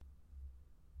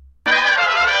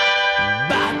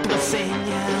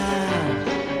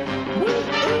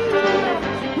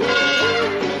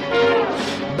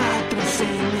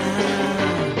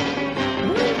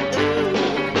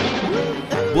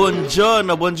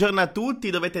Buongiorno a tutti,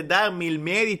 dovete darmi il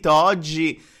merito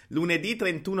oggi, lunedì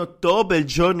 31 ottobre, il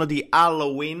giorno di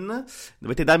Halloween,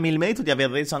 dovete darmi il merito di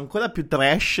aver reso ancora più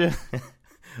trash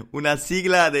una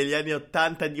sigla degli anni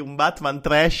 80 di un Batman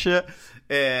trash,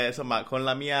 insomma con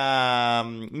la mia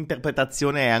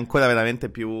interpretazione è ancora veramente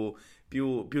più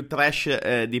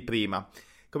trash di prima.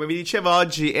 Come vi dicevo,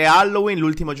 oggi è Halloween,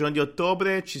 l'ultimo giorno di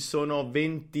ottobre, ci sono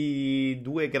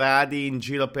 22 gradi in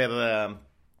giro per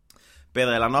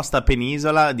la nostra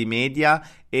penisola di media,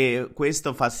 e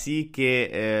questo fa sì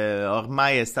che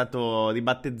ormai è stato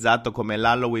ribattezzato come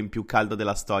l'Halloween più caldo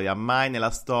della storia. Mai nella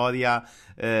storia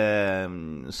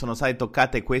sono state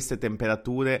toccate queste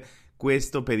temperature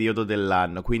questo periodo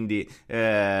dell'anno, quindi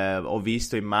ho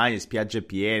visto immagini, spiagge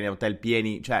piene, hotel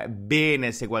pieni, cioè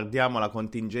bene se guardiamo la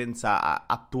contingenza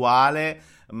attuale,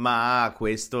 ma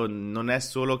questo non è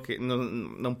solo che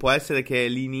non può essere che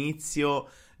l'inizio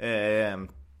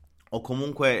o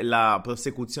comunque la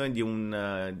prosecuzione di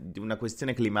una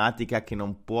questione climatica che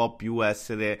non può più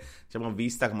essere, diciamo,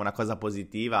 vista come una cosa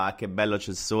positiva. Ah, che bello c'è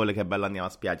il sole, che bello andiamo a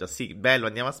spiaggia. Sì, bello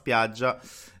andiamo a spiaggia,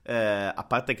 a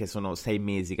parte che sono 6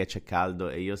 mesi che c'è caldo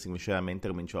e io sinceramente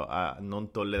comincio a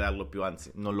non tollerarlo più, anzi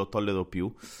non lo tollero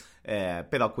più,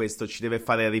 però questo ci deve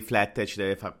fare riflettere, ci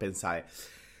deve far pensare.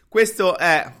 Questo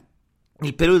è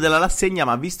il periodo della rassegna,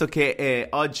 ma visto che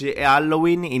oggi è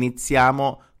Halloween,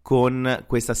 iniziamo con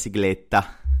questa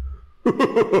sigletta.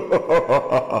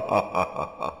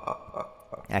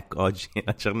 Ecco, oggi è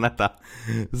una giornata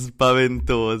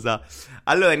spaventosa.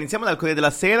 Allora, iniziamo dal Corriere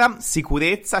della Sera.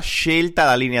 Sicurezza, scelta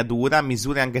la linea dura,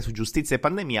 misure anche su giustizia e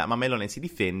pandemia, ma Meloni si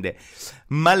difende.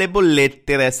 Ma le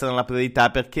bollette restano la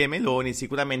priorità, perché Meloni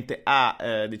sicuramente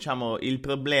ha, diciamo, il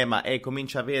problema e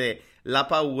comincia a avere la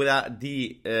paura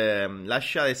di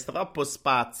lasciare troppo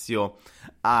spazio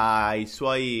ai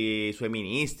suoi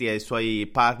ministri, ai suoi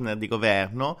partner di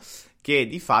governo, che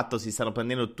di fatto si stanno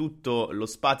prendendo tutto lo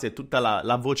spazio e tutta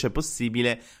la voce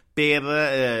possibile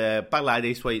per parlare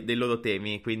dei loro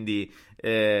temi. Quindi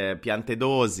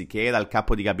Piantedosi, che era il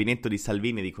capo di gabinetto di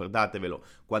Salvini, ricordatevelo,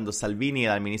 quando Salvini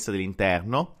era il ministro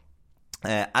dell'interno,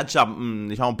 ha già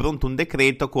diciamo pronto un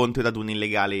decreto contro i raduni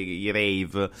illegali, i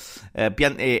rave,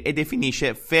 e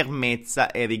definisce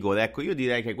fermezza e rigore. Ecco, io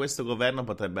direi che questo governo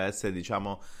potrebbe essere,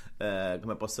 diciamo,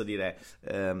 come posso dire,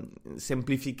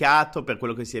 semplificato per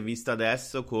quello che si è visto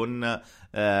adesso con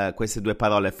queste due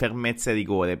parole, fermezza e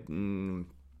rigore.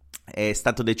 È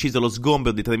stato deciso lo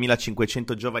sgombero di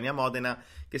 3.500 giovani a Modena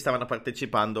che stavano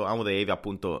partecipando a un rave,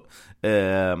 appunto,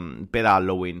 per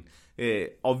Halloween.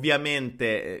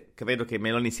 Ovviamente credo che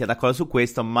Meloni sia d'accordo su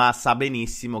questo, ma sa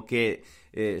benissimo che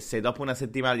se dopo una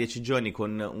settimana, 10 giorni,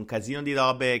 con un casino di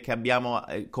robe che abbiamo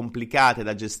complicate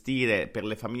da gestire per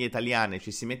le famiglie italiane,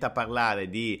 ci si mette a parlare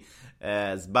di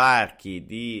sbarchi,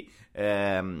 di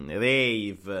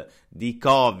rave, di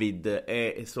Covid,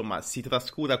 e insomma si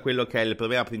trascura quello che è il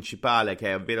problema principale,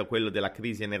 che è ovvero quello della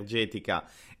crisi energetica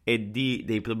e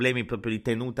dei problemi proprio di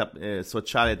tenuta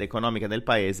sociale ed economica del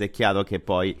paese, è chiaro che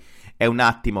poi è un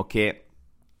attimo che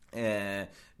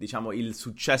diciamo il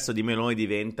successo di Meloni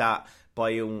diventa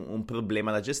poi un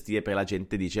problema da gestire, perché la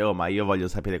gente dice: oh, ma io voglio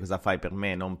sapere cosa fai per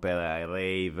me, non per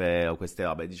rave o queste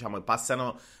robe, diciamo,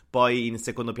 passano poi in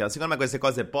secondo piano. Secondo me queste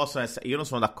cose possono essere, io non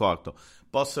sono d'accordo,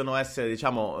 possono essere,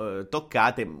 diciamo,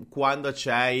 toccate quando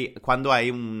hai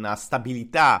una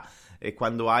stabilità e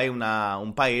quando hai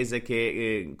un paese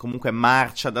che comunque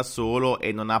marcia da solo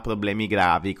e non ha problemi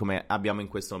gravi come abbiamo in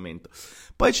questo momento.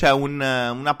 Poi c'è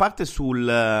una parte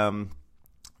sulla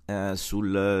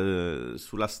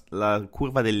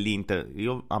curva dell'Inter.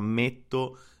 Io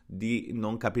ammetto di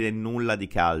non capire nulla di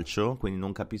calcio, quindi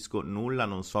non capisco nulla,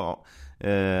 non so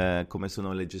come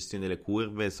sono le gestioni delle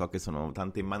curve, so che sono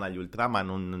tante in mano agli ultra, ma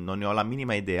non ne ho la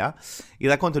minima idea. Il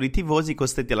racconto di tifosi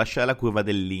costretti a lasciare la curva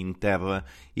dell'Inter.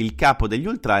 Il capo degli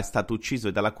ultra è stato ucciso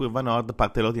e dalla curva nord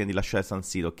parte l'ordine di lasciare San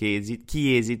Siro.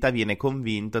 Chi esita viene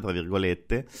convinto, tra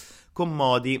virgolette, con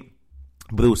modi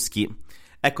bruschi.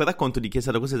 Ecco il racconto di chi è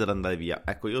stato costretto ad andare via.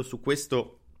 Ecco, io su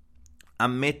questo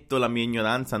ammetto la mia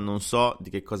ignoranza, non so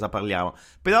di che cosa parliamo.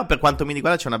 Però per quanto mi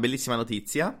riguarda c'è una bellissima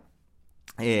notizia.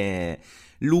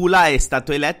 Lula è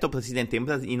stato eletto presidente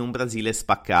in un Brasile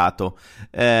spaccato.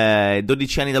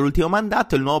 12 anni dall'ultimo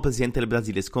mandato, il nuovo presidente del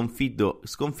Brasile, sconfitto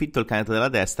il candidato della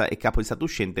destra e capo di stato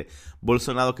uscente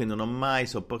Bolsonaro, che non ho mai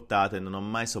sopportato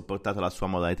la sua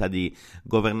modalità di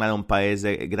governare un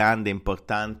paese grande,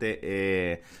 importante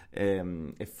e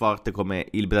forte come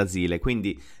il Brasile.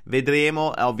 Quindi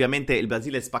vedremo. Ovviamente il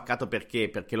Brasile è spaccato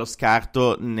perché lo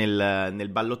scarto nel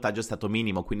ballottaggio è stato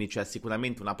minimo, quindi c'è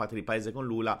sicuramente una parte di paese con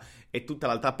Lula e tutta la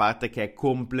dall'altra parte che è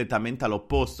completamente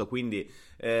all'opposto, quindi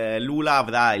Lula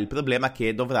avrà il problema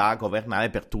che dovrà governare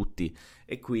per tutti,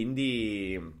 e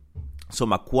quindi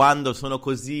insomma quando sono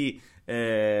così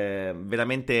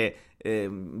veramente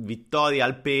vittoria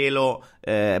al pelo,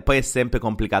 poi è sempre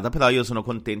complicata. Però io sono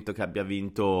contento che abbia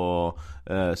vinto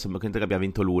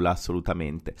Lula,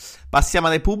 assolutamente. Passiamo a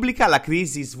Repubblica. La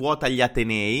crisi svuota gli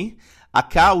atenei a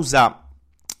causa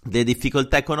delle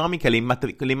difficoltà economiche. Le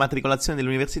immatricolazioni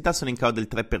dell'università sono in calo del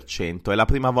 3%. È la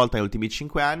prima volta negli ultimi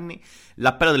 5 anni.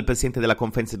 L'appello del presidente della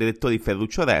conferenza dei direttori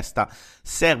Ferruccio resta: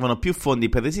 servono più fondi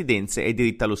per residenze e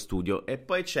diritto allo studio. E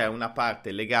poi c'è una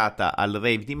parte legata al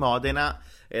rave di Modena.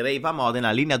 Rave a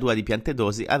Modena, linea 2 di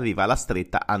Piantedosi, arriva la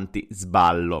stretta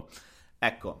anti-sballo.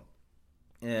 Ecco,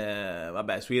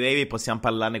 vabbè, sui rave possiamo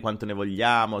parlarne quanto ne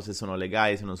vogliamo, se sono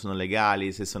legali, se non sono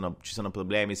legali, se ci sono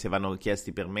problemi, se vanno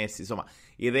chiesti permessi. Insomma,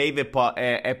 il rave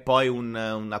è poi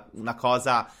una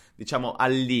cosa, diciamo,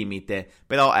 al limite.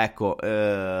 Però ecco,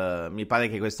 mi pare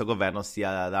che questo governo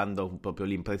stia dando proprio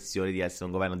l'impressione di essere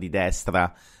un governo di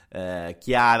destra,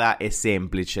 chiara e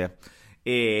semplice.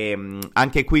 E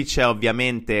anche qui c'è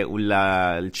ovviamente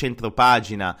il centro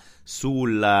pagina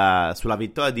sulla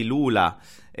vittoria di Lula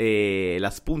e la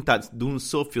spunta d'un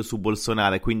soffio su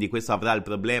Bolsonaro, quindi questo avrà il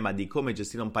problema di come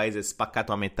gestire un paese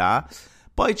spaccato a metà.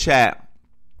 Poi c'è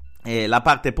la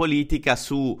parte politica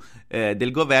del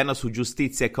governo su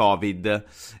giustizia e Covid,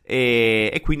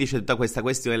 e quindi c'è tutta questa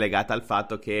questione legata al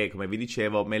fatto che, come vi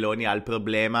dicevo, Meloni ha il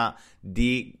problema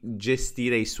di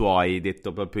gestire i suoi,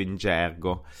 detto proprio in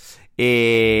gergo.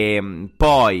 E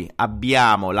poi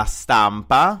abbiamo La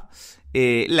Stampa,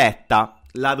 Letta,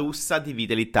 la russa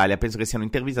divide l'Italia. Penso che sia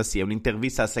un'intervista, sì, è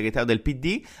un'intervista al segretario del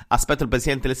PD. Aspetto il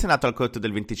presidente del Senato al corto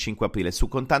del 25 aprile. Su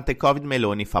contante Covid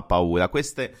Meloni fa paura.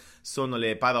 Queste sono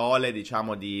le parole,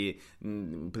 diciamo,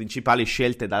 principali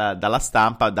scelte dalla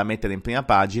Stampa da mettere in prima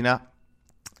pagina.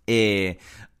 E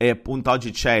appunto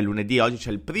lunedì oggi c'è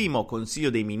il primo Consiglio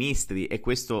dei Ministri, e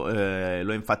questo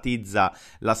lo enfatizza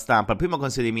La Stampa. Il primo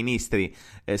Consiglio dei Ministri,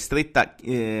 stretta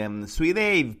sui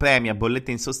rave, premia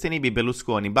bollette insostenibili.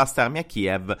 Berlusconi: basta armi a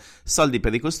Kiev, soldi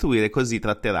per ricostruire, così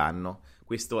tratteranno.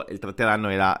 Questo, il tratteranno,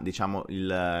 era, diciamo,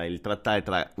 il trattare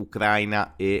tra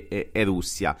Ucraina e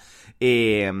Russia.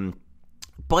 E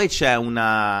poi c'è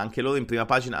anche loro in prima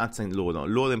pagina, anzi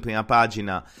loro in prima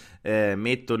pagina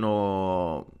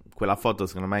mettono quella foto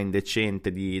secondo me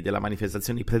indecente della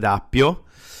manifestazione di Predappio.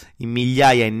 In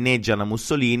migliaia inneggiano a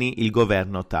Mussolini, il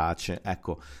governo tace.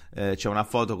 Ecco, c'è una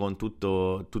foto con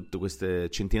tutte queste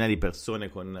centinaia di persone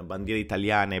con bandiere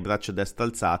italiane e braccio destro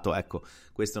alzato. Ecco,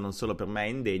 questo non solo per me è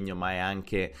indegno, ma è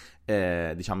anche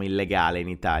diciamo illegale in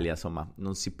Italia. Insomma,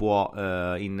 non si può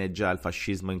inneggiare al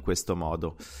fascismo in questo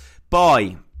modo.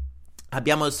 Poi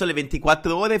abbiamo il Sole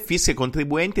 24 Ore, fisco e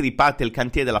contribuenti, riparte il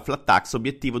cantiere della flat tax,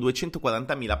 obiettivo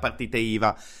 240.000 partite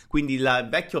IVA. Quindi il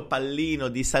vecchio pallino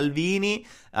di Salvini,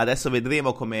 adesso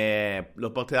vedremo come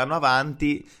lo porteranno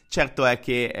avanti. Certo è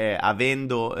che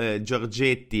avendo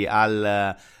Giorgetti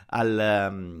al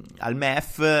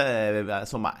MEF,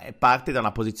 insomma, parte da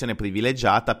una posizione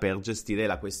privilegiata per gestire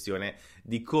la questione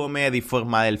di come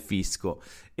riformare il fisco.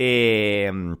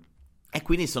 E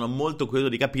quindi sono molto curioso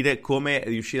di capire come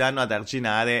riusciranno ad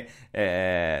arginare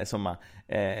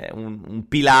un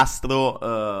pilastro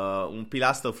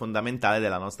fondamentale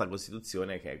della nostra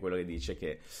Costituzione, che è quello che dice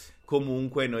che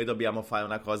comunque noi dobbiamo fare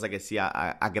una cosa che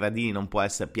sia a gradini, non può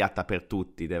essere piatta per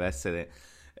tutti, deve essere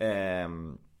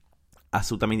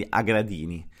assolutamente a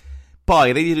gradini.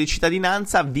 Poi reddito di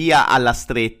cittadinanza, via alla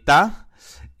stretta.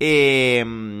 E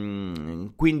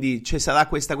quindi ci sarà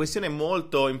questa questione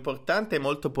molto importante e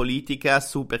molto politica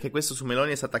perché questo su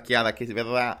Meloni è stata chiara che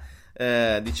verrà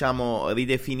diciamo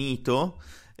ridefinito.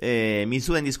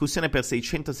 Misura in discussione per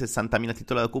 660.000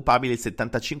 titolari occupabili, il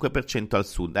 75% al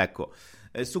sud. Ecco,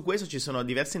 su questo ci sono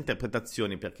diverse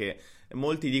interpretazioni, perché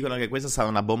molti dicono che questa sarà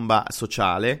una bomba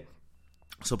sociale,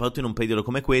 soprattutto in un periodo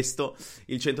come questo.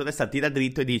 Il centrodestra tira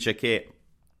dritto e dice che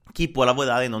chi può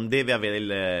lavorare non deve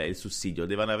avere il sussidio,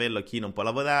 devono averlo chi non può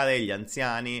lavorare, gli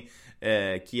anziani,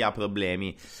 chi ha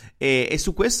problemi. E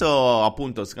su questo,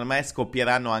 appunto, secondo me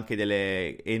scoppieranno anche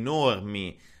delle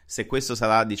enormi. Se questo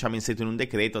sarà, diciamo, inserito in un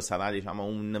decreto, sarà, diciamo,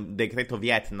 un decreto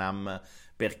Vietnam,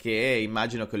 perché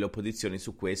immagino che le opposizioni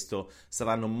su questo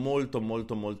saranno molto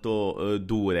molto molto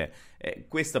dure.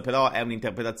 Questo però è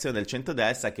un'interpretazione del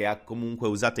centrodestra, che ha comunque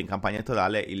usato in campagna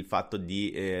elettorale il fatto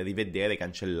di rivedere,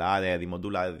 cancellare,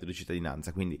 rimodulare il reddito di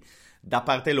cittadinanza. Quindi da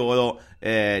parte loro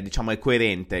diciamo è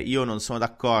coerente. Io non sono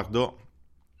d'accordo.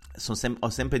 Ho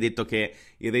sempre detto che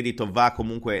il reddito va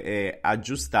comunque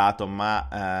aggiustato,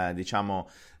 ma diciamo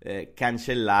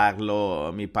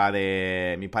cancellarlo mi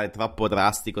pare troppo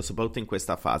drastico, soprattutto in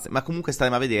questa fase. Ma comunque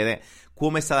staremo a vedere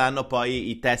come saranno poi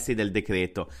i testi del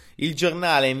decreto. Il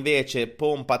giornale invece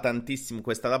pompa tantissimo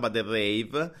questa roba del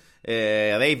rave.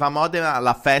 Rave a Modena,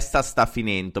 la festa sta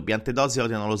finendo. Piantedosi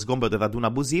ordinano lo sgombero del raduno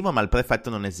abusivo, ma il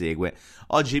prefetto non esegue.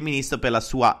 Oggi il ministro per la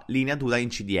sua linea dura in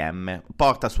CDM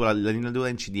porta sulla linea dura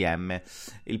in CDM.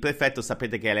 Il prefetto,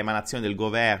 sapete che è l'emanazione del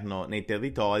governo nei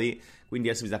territori, quindi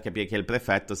adesso bisogna capire chi è il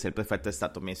prefetto, se il prefetto è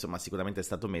stato messo, ma sicuramente è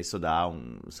stato messo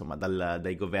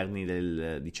dai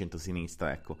governi di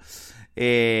centrosinistra, ecco.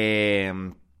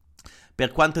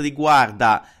 Per quanto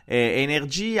riguarda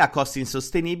energia, costi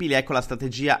insostenibili, ecco la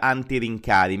strategia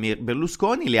anti-rincari.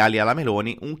 Berlusconi, le ali alla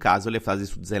Meloni, un caso le frasi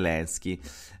su Zelensky.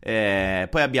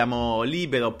 Poi abbiamo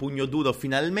Libero, pugno duro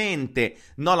finalmente,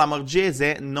 no la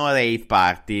Morgese, no rave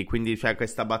party, quindi c'è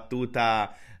questa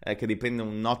battuta che riprende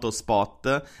un noto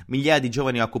spot. Migliaia di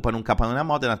giovani occupano un capannone a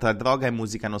Modena, tra droga e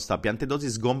musica non stop, Piantedosi,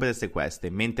 sgombere e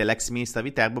sequestri, mentre l'ex ministra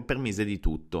Viterbo permise di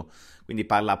tutto. Quindi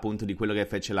parla appunto di quello che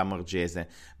fece la Morgese.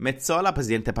 Metsola,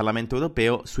 presidente del Parlamento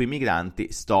europeo, sui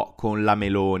migranti sto con la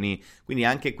Meloni. Quindi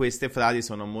anche queste frasi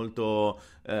sono molto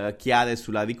chiare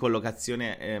sulla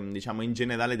ricollocazione, diciamo in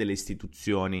generale, delle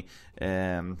istituzioni.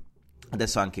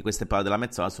 Adesso anche queste parole della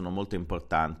Metsola sono molto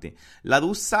importanti. La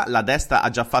russa, la destra ha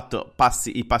già fatto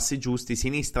i passi giusti,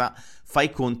 sinistra fa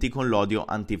i conti con l'odio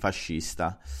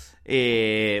antifascista.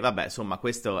 E vabbè, insomma,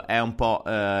 questo è un po'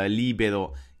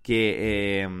 Libero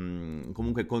che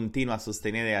comunque continua a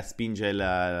sostenere e a spingere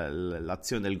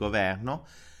l'azione del governo.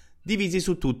 Divisi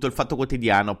su tutto, il Fatto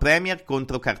Quotidiano, Premier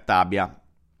contro Cartabia,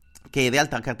 che in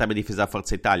realtà Cartabia è difesa da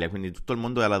Forza Italia, quindi tutto il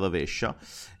mondo è alla rovescia.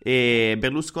 E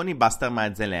Berlusconi basta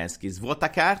armare Zelensky,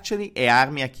 svuota carceri e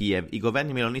armi a Kiev, i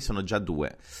governi Meloni sono già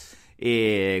 2.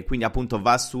 E quindi appunto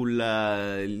va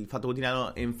il Fatto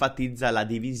Quotidiano enfatizza la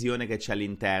divisione che c'è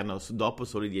all'interno dopo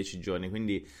solo i 10 giorni,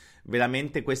 quindi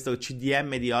veramente questo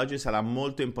CDM di oggi sarà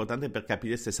molto importante per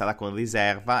capire se sarà con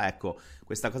riserva. Ecco,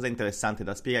 questa cosa è interessante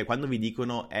da spiegare. Quando vi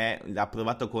dicono è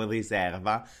approvato con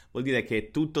riserva, vuol dire che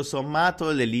tutto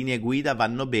sommato le linee guida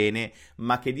vanno bene,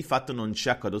 ma che di fatto non c'è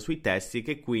accordo sui testi e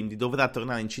che quindi dovrà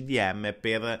tornare in CDM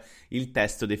per il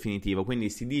testo definitivo.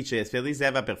 Quindi si dice per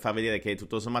riserva per far vedere che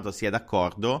tutto sommato si è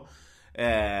d'accordo,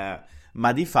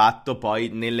 ma di fatto poi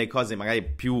nelle cose magari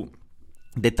più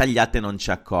dettagliate non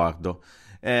c'è accordo.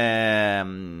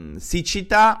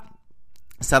 Siccità,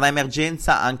 sarà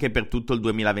emergenza anche per tutto il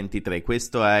 2023.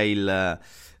 Questo è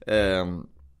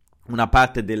una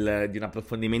parte di un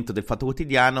approfondimento del Fatto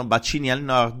Quotidiano. Bacini al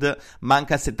nord,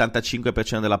 manca il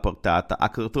 75% della portata, a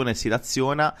Crotone si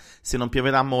raziona, se non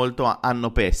pioverà molto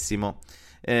anno pessimo.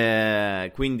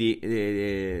 Quindi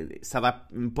sarà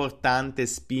importante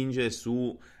spingere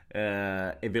su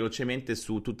e velocemente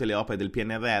su tutte le opere del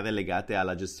PNRR legate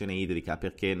alla gestione idrica,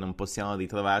 perché non possiamo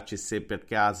ritrovarci, se per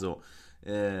caso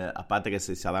a parte che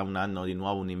se sarà un anno di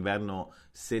nuovo un inverno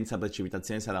senza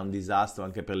precipitazioni sarà un disastro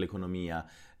anche per l'economia,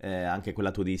 anche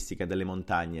quella turistica delle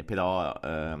montagne, però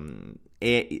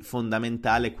è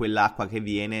fondamentale quell'acqua che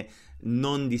viene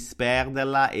non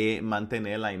disperderla e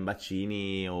mantenerla in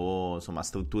bacini o insomma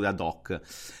strutture ad hoc.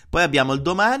 Poi abbiamo il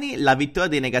Domani, la vittoria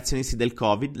dei negazionisti del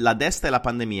Covid, la destra e la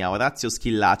pandemia. Orazio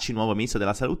Schillaci, nuovo ministro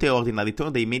della salute, ordina il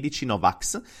ritorno dei medici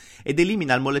Novax ed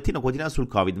elimina il bollettino quotidiano sul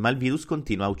Covid, ma il virus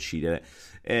continua a uccidere.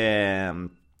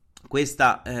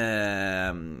 Questa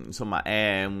insomma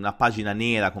è una pagina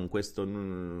nera con questo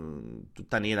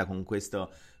tutta nera con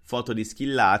questo foto di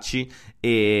Schillaci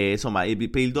e insomma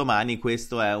per il Domani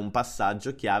questo è un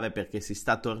passaggio chiave, perché si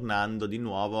sta tornando di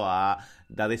nuovo a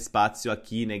dare spazio a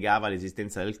chi negava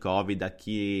l'esistenza del Covid, a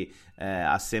chi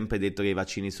ha sempre detto che i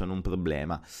vaccini sono un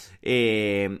problema,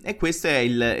 e questa è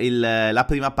la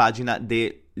prima pagina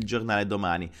del giornale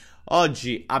Domani.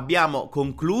 Oggi abbiamo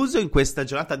concluso in questa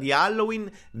giornata di Halloween.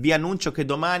 Vi annuncio che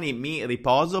domani mi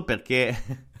riposo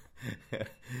perché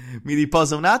mi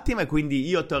riposo un attimo e quindi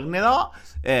io tornerò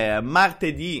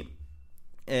martedì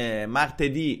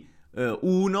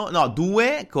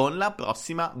 2 con la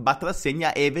prossima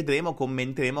batrassegna e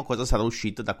commenteremo cosa sarà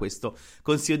uscito da questo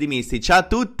Consiglio dei Ministri. Ciao a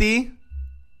tutti!